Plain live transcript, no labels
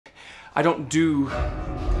I don't do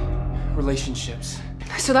relationships.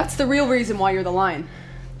 So that's the real reason why you're the lion.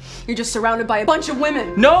 You're just surrounded by a bunch of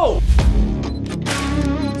women. No!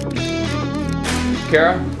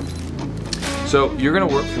 Kara, so you're gonna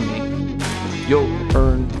work for me. You'll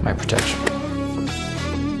earn my protection.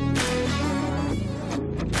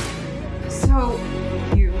 So,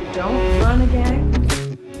 you don't run a gang?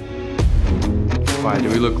 Why, do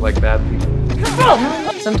we look like bad people?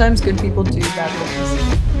 Sometimes good people do bad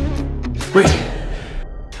things. Wait,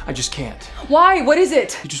 I just can't. Why? What is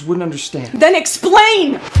it? You just wouldn't understand. Then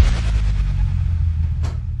explain!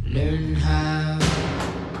 Learn how,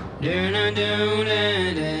 learn how to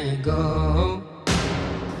let it go.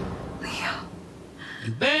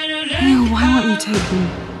 Leo, why won't you take me?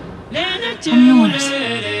 I'm yours.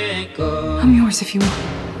 I'm yours if you want.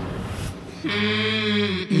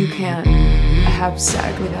 You can't have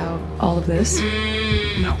SAG without all of this?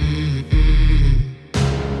 No.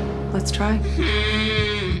 Let's try.